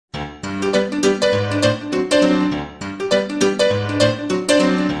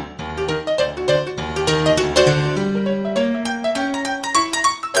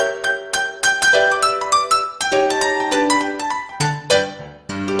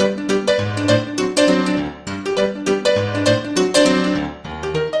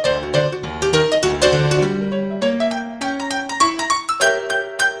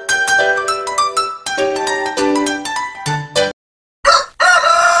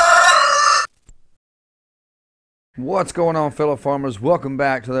What's going on, fellow farmers? Welcome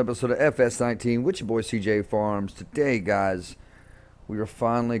back to the episode of FS19 with your boy CJ Farms. Today, guys, we are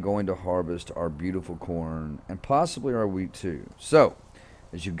finally going to harvest our beautiful corn and possibly our wheat too. So,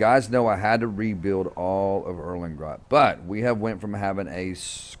 as you guys know, I had to rebuild all of Erlengrat, but we have went from having a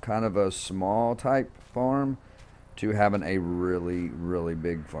kind of a small type farm to having a really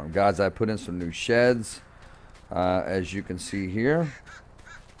big farm. Guys, I put in some new sheds, as you can see here.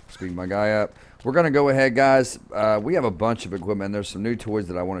 Speed my guy up. We're going to go ahead, guys. We have a bunch of equipment. There's some new toys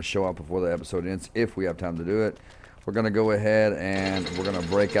that I want to show off before the episode ends, if we have time to do it. We're going to go ahead and we're going to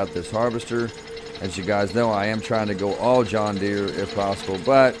break out this harvester. As you guys know, I am trying to go all John Deere if possible,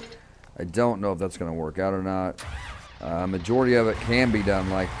 but I don't know if that's going to work out or not. Majority of it can be done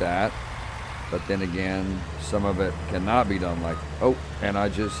like that, but then again, some of it cannot be done like... Oh, and I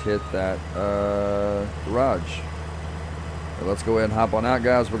just hit that garage. Let's go ahead and hop on out,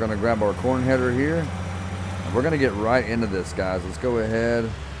 guys. We're going to grab our corn header here. And we're going to get right into this, guys. Let's go ahead.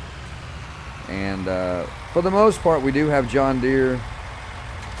 And for the most part, we do have John Deere.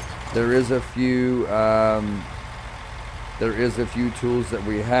 There is a few tools that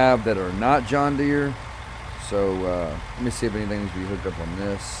we have that are not John Deere. So let me see if anything needs to be hooked up on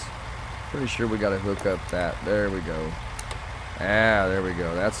this. Pretty sure we got to hook up that. There we go. Ah, there we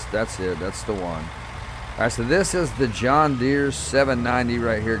go. That's it. That's the one. Alright, so this is the John Deere 790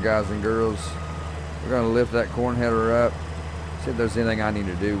 right here, guys and girls. We're going to lift that corn header up, see if there's anything I need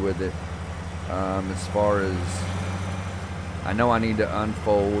to do with it. As far as, I know I need to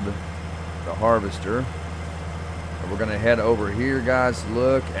unfold the harvester. And we're going to head over here, guys.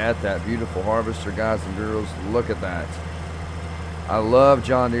 Look at that beautiful harvester, guys and girls. Look at that. I love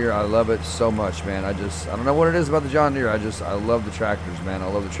John Deere. I love it so much, man. I don't know what it is about the John Deere. I love the tractors, man. I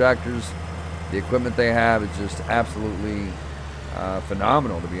love the tractors. The equipment they have is just absolutely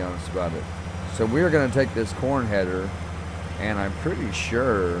phenomenal, to be honest about it. So we're going to take this corn header, and I'm pretty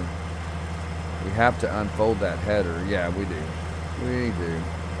sure we have to unfold that header. Yeah, we do. We do.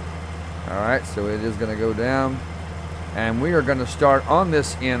 Alright, so it is going to go down. And we are going to start on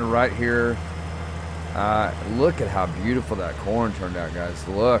this end right here. Look at how beautiful that corn turned out, guys.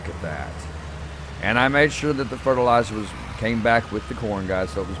 Look at that. And I made sure that the fertilizer came back with the corn,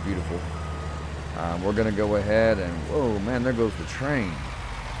 guys, so it was beautiful. We're going to go ahead and... Whoa, man, there goes the train.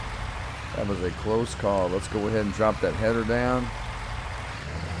 That was a close call. Let's go ahead and drop that header down.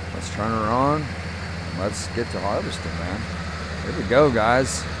 Let's turn her on. Let's get to harvesting, man. Here we go,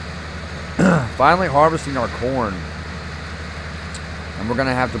 guys. Finally harvesting our corn. And we're going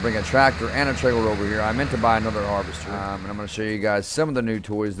to have to bring a tractor and a trailer over here. I meant to buy another harvester. And I'm going to show you guys some of the new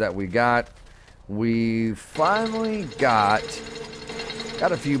toys that we got. We finally got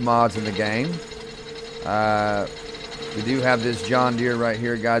a few mods in the game. We do have this John Deere right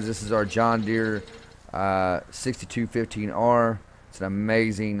here, guys. This is our John Deere 6215R. It's an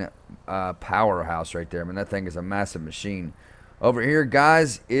amazing powerhouse right there. I mean, that thing is a massive machine. Over here,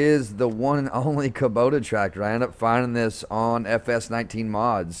 guys, is the one and only Kubota tractor. I ended up finding this on FS19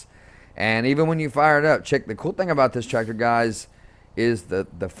 mods. And even when you fire it up, check the cool thing about this tractor, guys, is the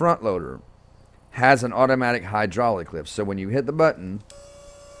front loader has an automatic hydraulic lift. So when you hit the button,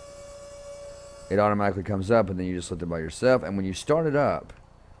 it automatically comes up, and then you just lift it by yourself. And when you start it up,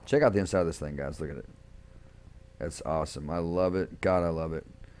 check out the inside of this thing, guys. Look at it. That's awesome. I love it. God, I love it.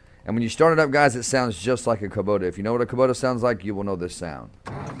 And when you start it up, guys, it sounds just like a Kubota. If you know what a Kubota sounds like, you will know this sound.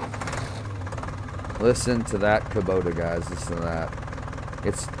 Listen to that Kubota, guys. Listen to that.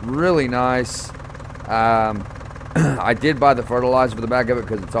 It's really nice. I did buy the fertilizer for the back of it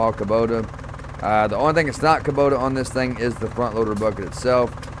because it's all Kubota. The only thing that's not Kubota on this thing is the front loader bucket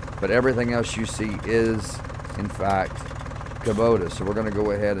itself. But everything else you see is, in fact, Kubota. So we're going to go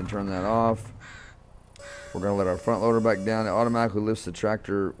ahead and turn that off. We're going to let our front loader back down. It automatically lifts the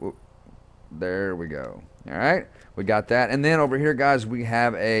tractor. Whoop. There we go. All right. We got that. And then over here, guys, we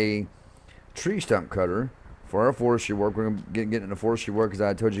have a tree stump cutter for our forestry work. We're going to get into forestry work, as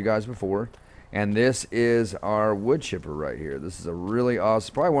I told you guys before. And this is our wood chipper right here. This is a really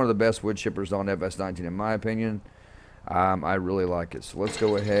awesome, probably one of the best wood chippers on FS19 in my opinion. I really like it. So let's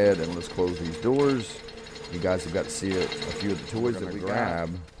go ahead and let's close these doors. You guys have got to see a few of the toys that we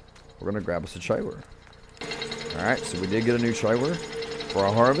grab. We're going to grab us a trailer. Alright, so we did get a new trailer for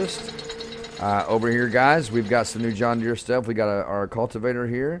our harvest. Over here, guys, we've got some new John Deere stuff. We got our cultivator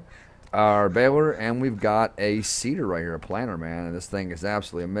here, our baler, and we've got a seeder right here, a planter, man. And this thing is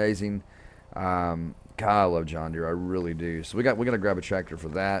absolutely amazing. God, I love John Deere. I really do. So we're going to grab a tractor for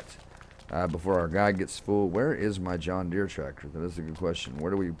that. Before our guy gets full. Where is my John Deere tractor? That is a good question.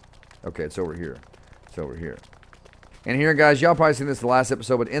 Where do we... Okay, it's over here. It's over here. And here, guys, y'all probably seen this the last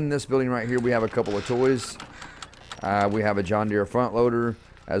episode, but in this building right here, we have a couple of toys. We have a John Deere front loader,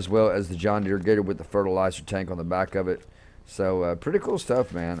 as well as the John Deere Gator with the fertilizer tank on the back of it. So pretty cool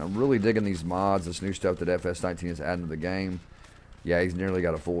stuff, man. I'm really digging these mods, this new stuff that FS19 is adding to the game. Yeah, he's nearly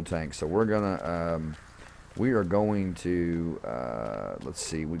got a full tank. So we're gonna, we are going to, let's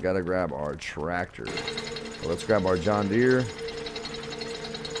see, we gotta grab our tractor. So let's grab our John Deere.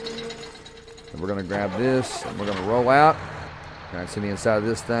 And we're gonna grab this, and we're gonna roll out. Kind of see the inside of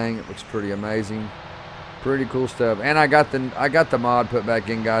this thing. It looks pretty amazing. Pretty cool stuff. And I got the mod put back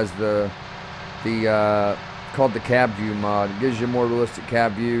in, guys. Called the cab view mod. It gives you a more realistic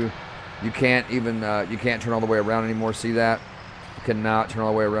cab view. You can't even you can't turn all the way around anymore. See that? You cannot turn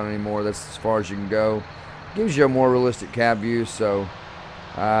all the way around anymore. That's as far as you can go. It gives you a more realistic cab view. So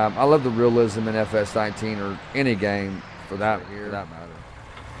I love the realism in FS19 or any game for that matter.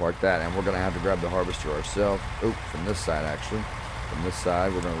 Like that, and we're gonna have to grab the harvester ourselves. Oh, from this side actually. From this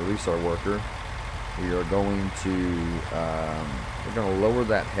side, we're gonna release our worker. We are going to we're gonna lower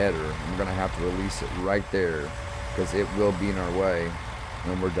that header, and we're gonna have to release it right there because it will be in our way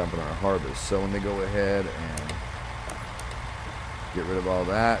when we're dumping our harvest. So when they go ahead and get rid of all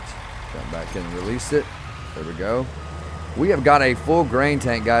that, jump back in and release it. There we go. We have got a full grain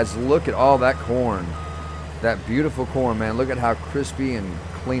tank, guys. Look at all that corn. That beautiful corn, man. Look at how crispy and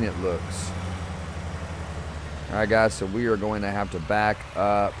clean it looks. Alright, guys, so we are going to have to back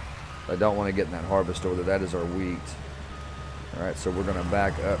up. I don't want to get in that harvest order. That is our wheat. Alright, so we're going to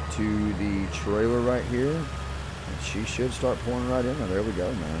back up to the trailer right here. And she should start pouring right in there. There we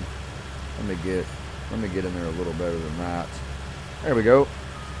go, man. Let me get in there a little better than that. There we go.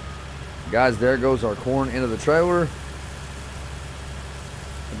 Guys, there goes our corn into the trailer.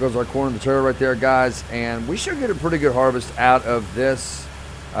 There goes our corn in the trailer right there, guys. And we should get a pretty good harvest out of this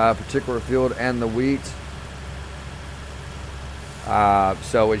particular field and the wheat.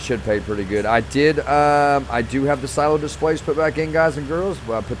 So it should pay pretty good. I do have the silo displays put back in, guys and girls.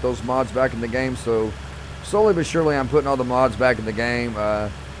 I put those mods back in the game. So slowly but surely I'm putting all the mods back in the game.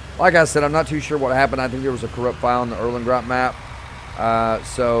 Like I said, I'm not too sure what happened. I think there was a corrupt file on the Erlengrat map.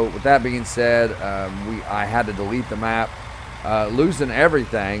 So with that being said, I had to delete the map. Losing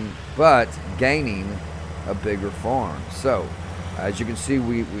everything, but gaining a bigger farm. So as you can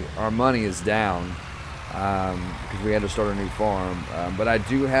see, our money is down because we had to start a new farm. But I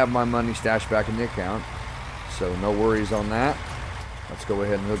do have my money stashed back in the account, so no worries on that. Let's go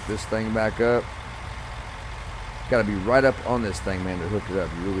ahead and hook this thing back up. Got to be right up on this thing, man, to hook it up.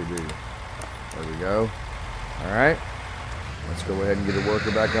 You really do. There we go. All right. Let's go ahead and get a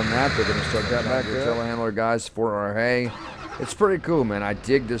worker back on that. They're going to start that back up. Telehandler, guys, for our hay. It's pretty cool, man. I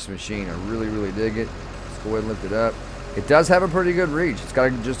dig this machine. I really, really dig it. Let's go ahead and lift it up. It does have a pretty good reach. It's got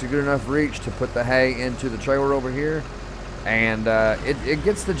just a good enough reach to put the hay into the trailer over here. And it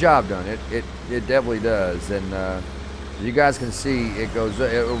gets the job done. It definitely does. And you guys can see it goes,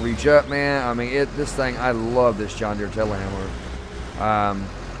 it'll reach up, man. I mean, this thing, I love this John Deere telehandler.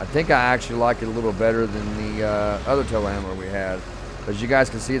 I think I actually like it a little better than the other telehandler we had. As you guys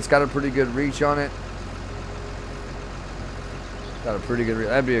can see, it's got a pretty good reach on it. Got a pretty good.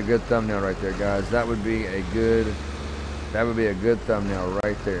 That'd be a good thumbnail right there, guys. That would be a good thumbnail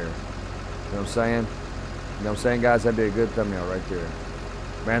right there. You know what I'm saying? You know what I'm saying, guys? That'd be a good thumbnail right there.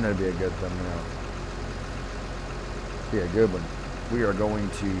 Man, that'd be a good thumbnail. Be a good one. We're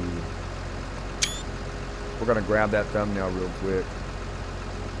gonna grab that thumbnail real quick.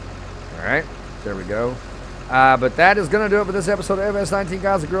 All right, there we go. But that is gonna do it for this episode of FS19,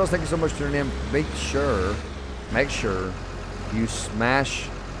 guys and girls. Thank you so much for tuning in. Make sure you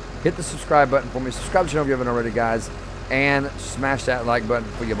hit the subscribe button for me. Subscribe to the channel if you haven't already, guys. And smash that like button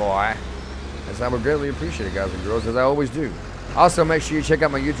for your boy, as I would greatly appreciate it, guys and girls, as I always do. Also, make sure you check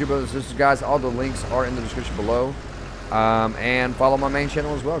out my YouTube brothers and sisters, guys. All the links are in the description below. And follow my main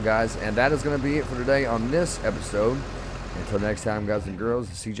channel as well, guys. And that is going to be it for today on this episode. Until next time, guys and girls,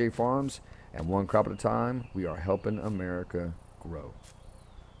 it's CJ Farms. And one crop at a time, we are helping America grow.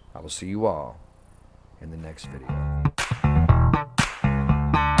 I will see you all in the next video.